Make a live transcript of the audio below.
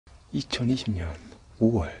2020년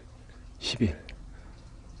 5월 10일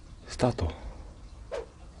스타트.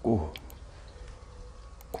 고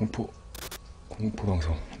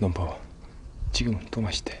공포방송 넘버. 지금은 또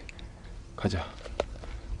마시대. 가자.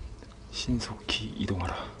 신속히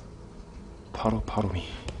이동하라. 바로미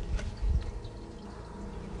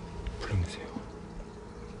불러주세요.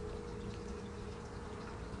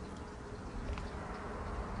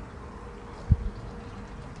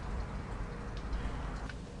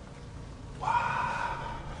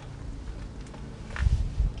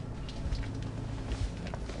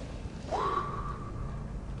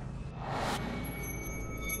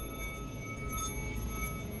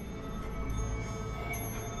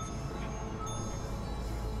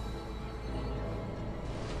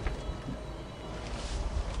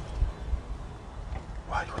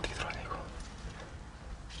 와, 이거 어떻게 들어가냐 이거.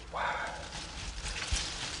 와,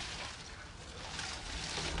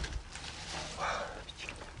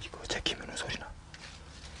 이거 제끼면은 소리나.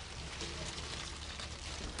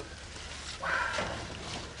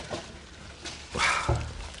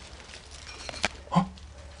 어?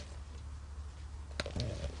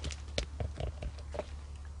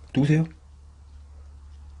 누구세요?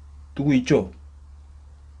 누구 있죠?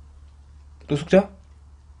 노숙자?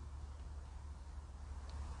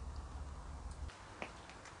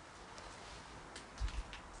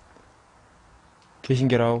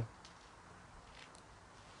 계신게라우.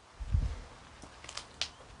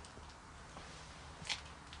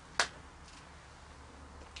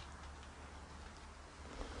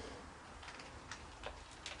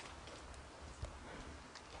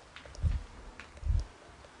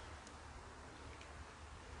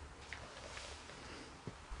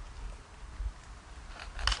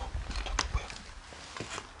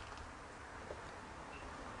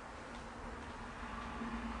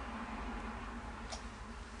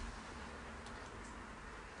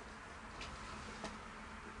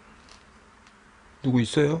 누구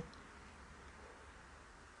있어요?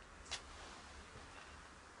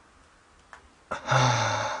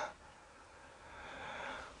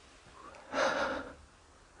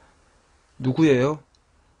 누구예요?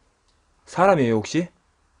 사람이에요 혹시?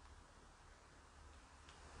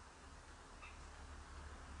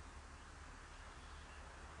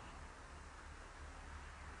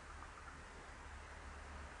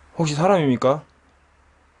 혹시 사람입니까?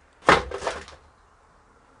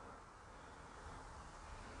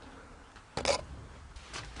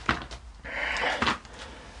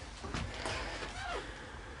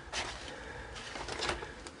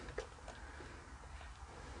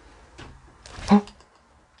 어?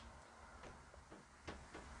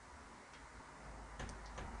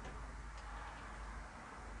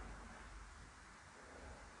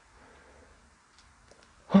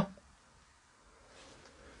 어?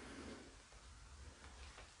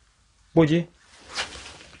 뭐지?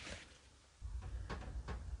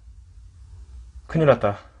 큰일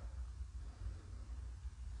났다.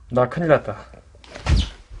 나 큰일 났다.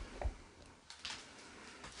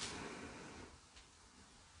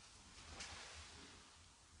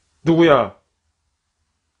 누구야?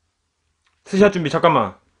 스샷 준비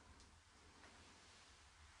잠깐만.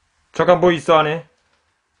 잠깐 뭐 있어 안에?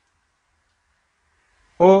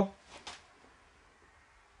 어?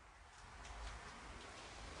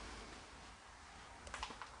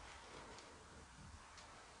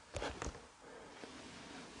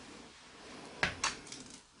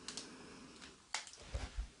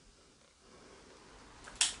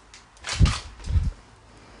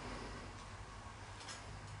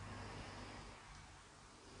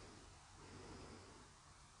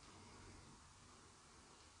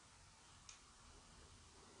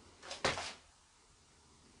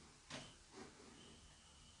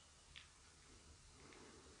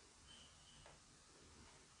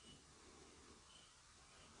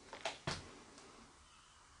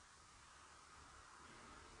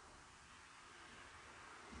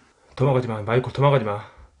 도망가지마. 마이콜 도망가지마.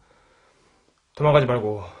 도망가지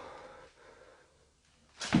말고.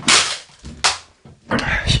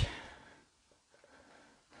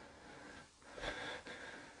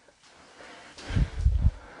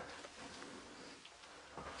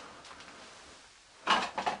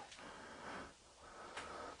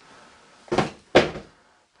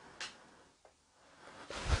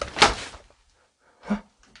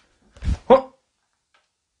 어?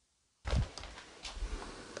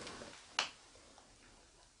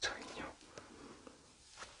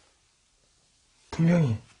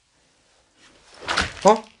 분명히.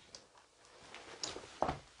 어?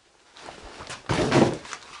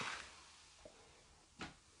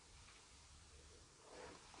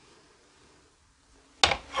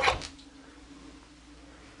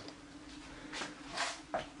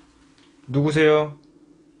 누구세요?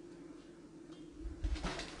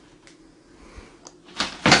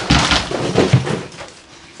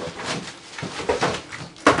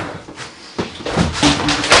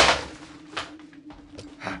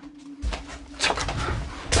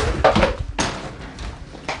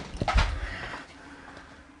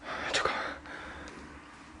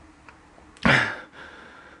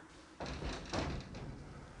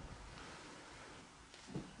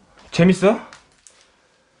 재밌어?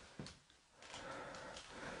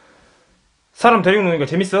 사람 데리고 노니까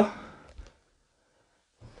재밌어?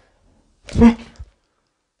 응?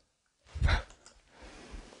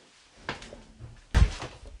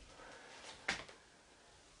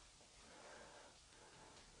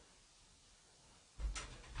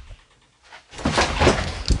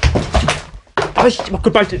 아이씨, 막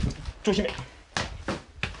그 빨대 조심해.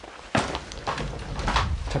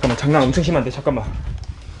 잠깐만, 장난 엄청 심한데. 잠깐만.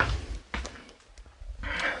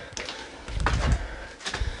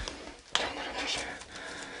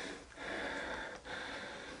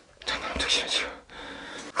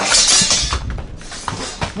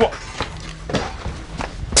 우와.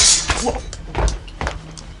 우와.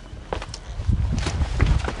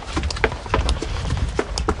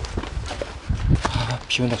 아,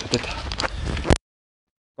 비 온다. 좋겠다.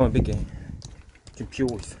 잠깐만 뺄게. 지금 비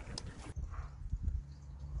오고 있어.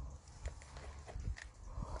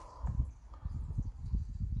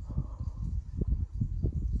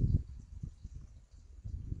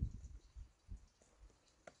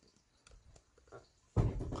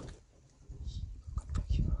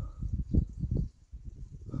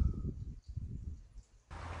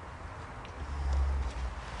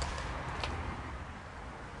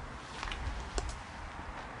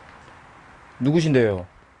 누구신데요?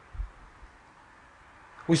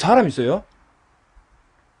 여기 사람 있어요?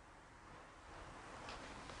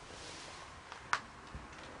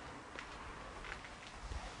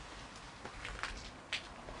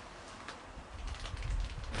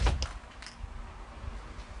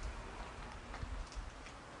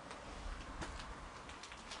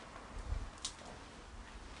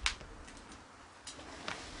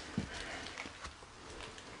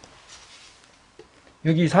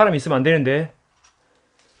 여기 사람 있으면 안 되는데.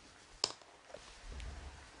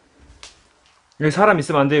 여기 사람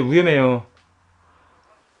있으면 안 돼. 위험해요.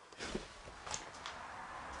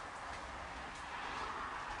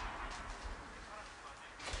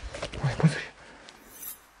 어이, 뭔 소리야.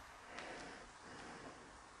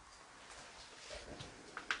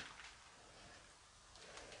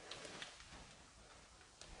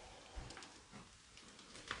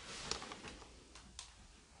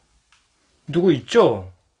 누구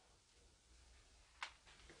있죠?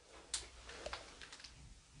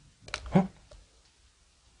 어?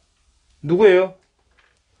 누구예요?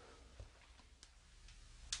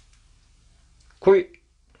 거기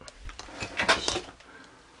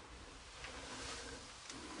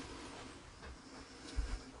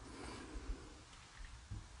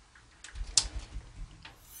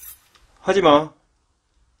하지마.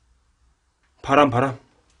 바람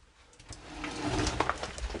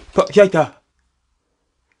야 있다.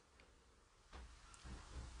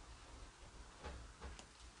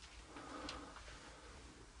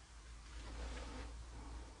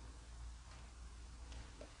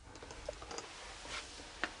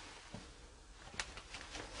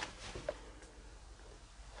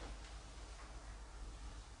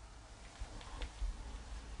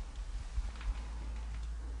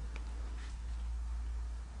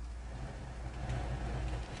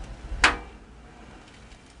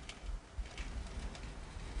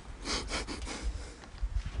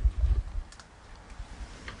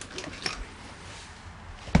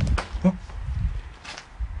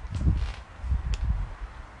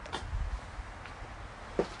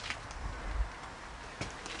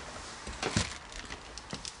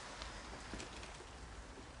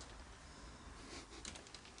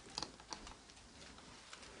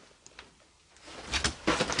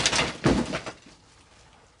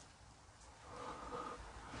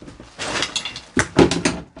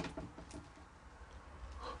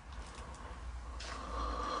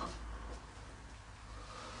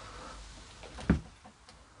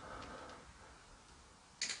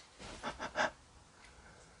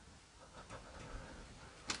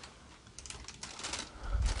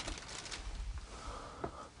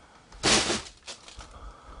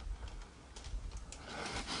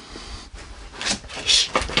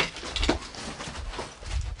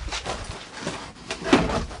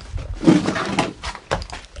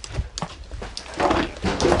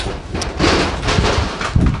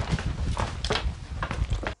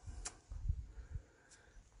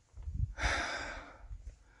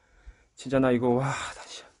 진짜 나 이거 와 나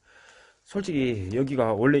진짜 솔직히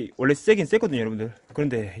여기가 원래 세긴 세거든요 여러분들.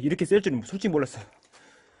 그런데 이렇게 셀 줄은 솔직히 몰랐어요.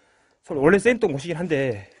 원래 셌던 곳이긴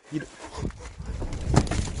한데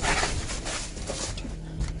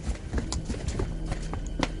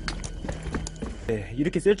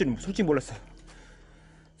이렇게 셀 줄은 솔직히 몰랐어요.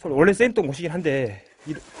 원래 셌던 곳이긴 한데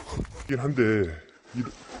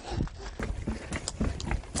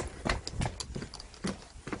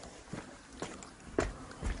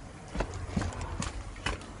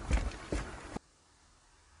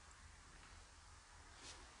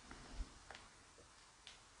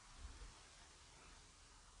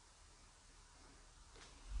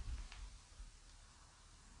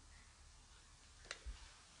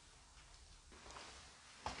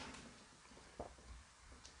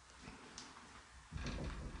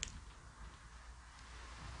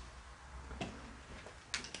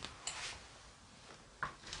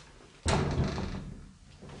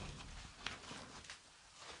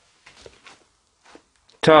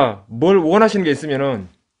자, 뭘 원하시는 게 있으면은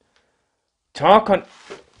정확한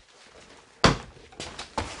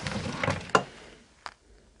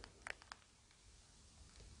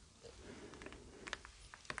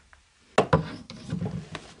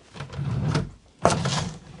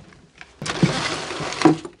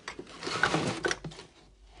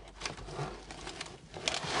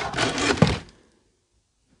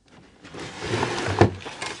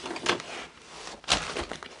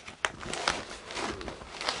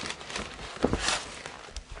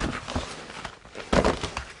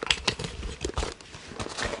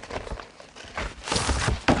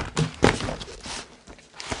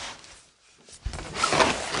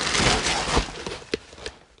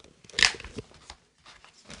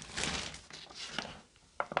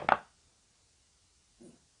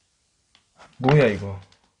뭐야 이거?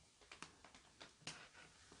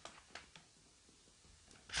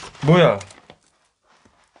 뭐야?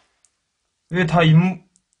 왜 다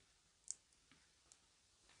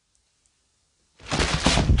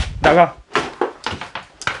나가.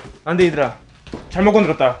 안돼 얘들아. 잘못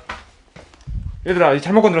건드렸다. 얘들아 이거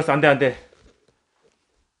잘못 건드렸어. 안돼.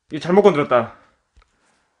 이거 잘못 건드렸다.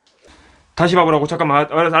 다시 봐보라고. 잠깐만.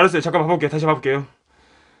 알았어요. 잠깐만 봐볼게요. 다시 봐볼게요.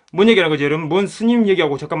 뭔 얘기하는 거지 여러분? 뭔 스님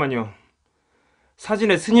얘기하고. 잠깐만요.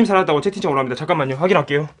 사진에 스님 살았다고 채팅창 올라옵니다. 잠깐만요.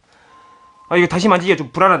 확인할게요. 아 이거 다시 만지기가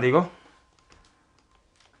좀 불안한데 이거?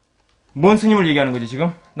 뭔 스님을 얘기하는 거지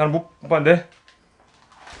지금? 나는 못 봤는데.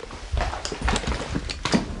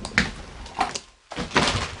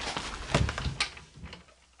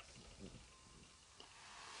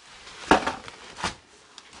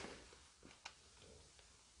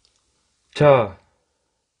 자,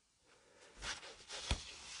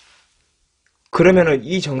 그러면은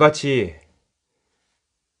이 전같이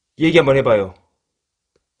얘기 한번 해봐요.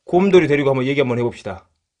 곰돌이 데리고 한번 얘기 한번 해봅시다.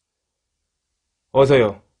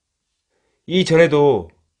 어서요. 이전에도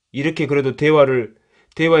이렇게 그래도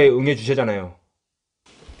대화에 응해 주셨잖아요.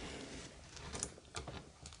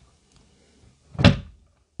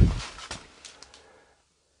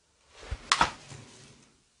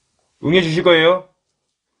 응해 주실 거예요?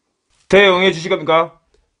 응해 주실 겁니까?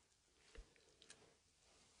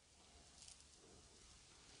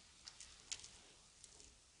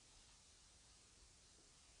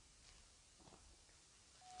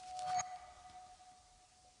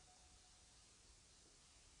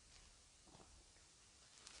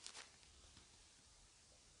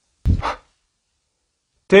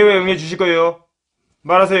 대회에 응해 주실 거예요?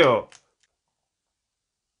 말하세요.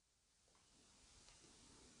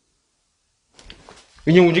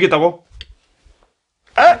 인형 움직였다고?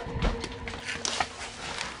 아!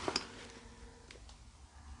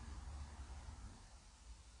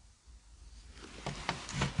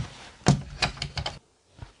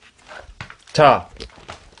 자,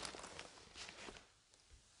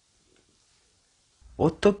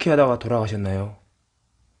 어떻게 하다가 돌아가셨나요?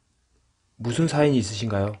 무슨 사연이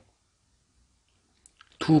있으신가요?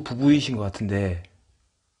 두 부부이신 것 같은데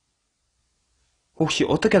혹시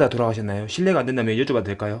어떻게 하다 돌아가셨나요? 실례가 안 된다면 여쭤봐도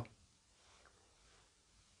될까요?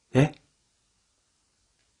 예?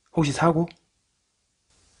 혹시 사고?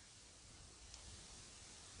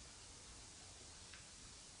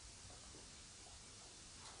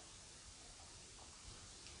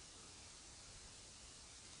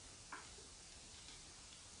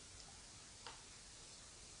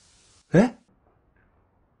 예?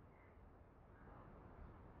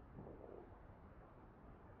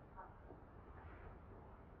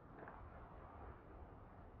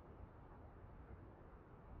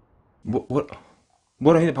 뭐, 뭐,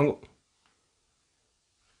 뭐라 했는데 방금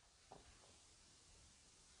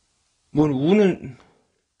뭘 우는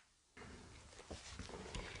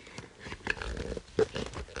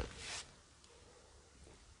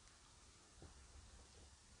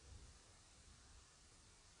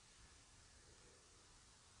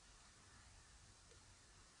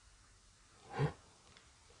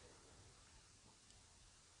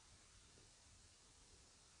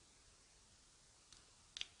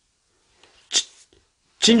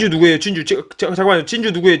진주 누구예요? 진주. 잠깐만요.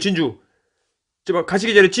 진주 누구예요? 진주. 제발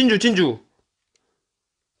가시기 전에 진주.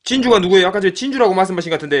 진주가 누구예요? 아까 전에 진주라고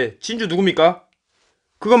말씀하신 것 같은데 진주 누굽니까?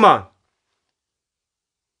 그것만.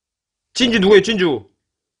 진주 누구예요? 진주.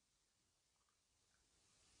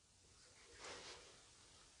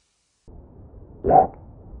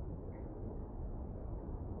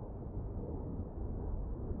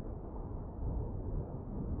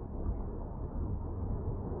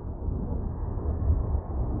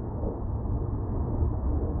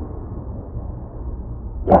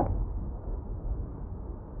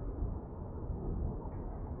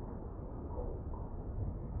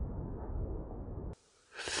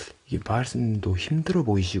 이게 말씀도 힘들어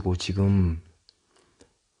보이시고 지금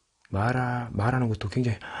말하는 것도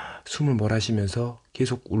굉장히 숨을 몰아쉬면서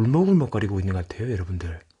계속 울먹울먹거리고 있는 것 같아요,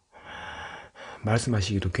 여러분들.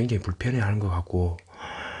 말씀하시기도 굉장히 불편해하는 것 같고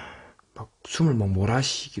막 숨을 막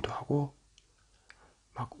몰아쉬기도 하고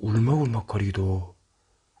막 울먹울먹거리기도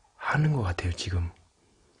하는 것 같아요, 지금.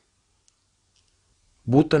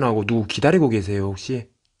 못 떠나고 누구 기다리고 계세요, 혹시?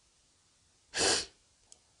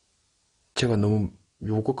 제가 너무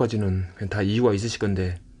요거까지는 그냥 다 이유가 있으실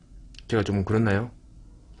건데 제가 좀 그렇나요?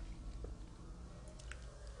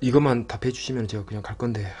 이것만 답해 주시면 제가 그냥 갈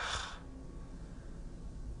건데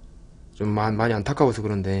좀 많이 안타까워서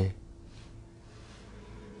그런데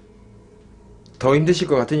더 힘드실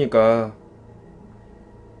것 같으니까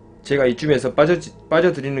제가 이쯤에서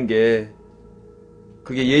빠져드리는 게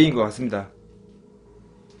그게 예의인 것 같습니다.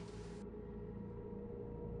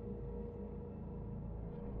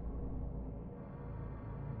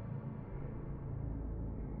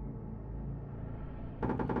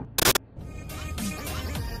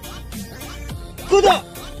 구독!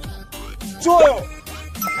 좋아요!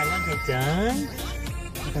 알람 설정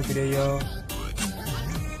부탁드려요.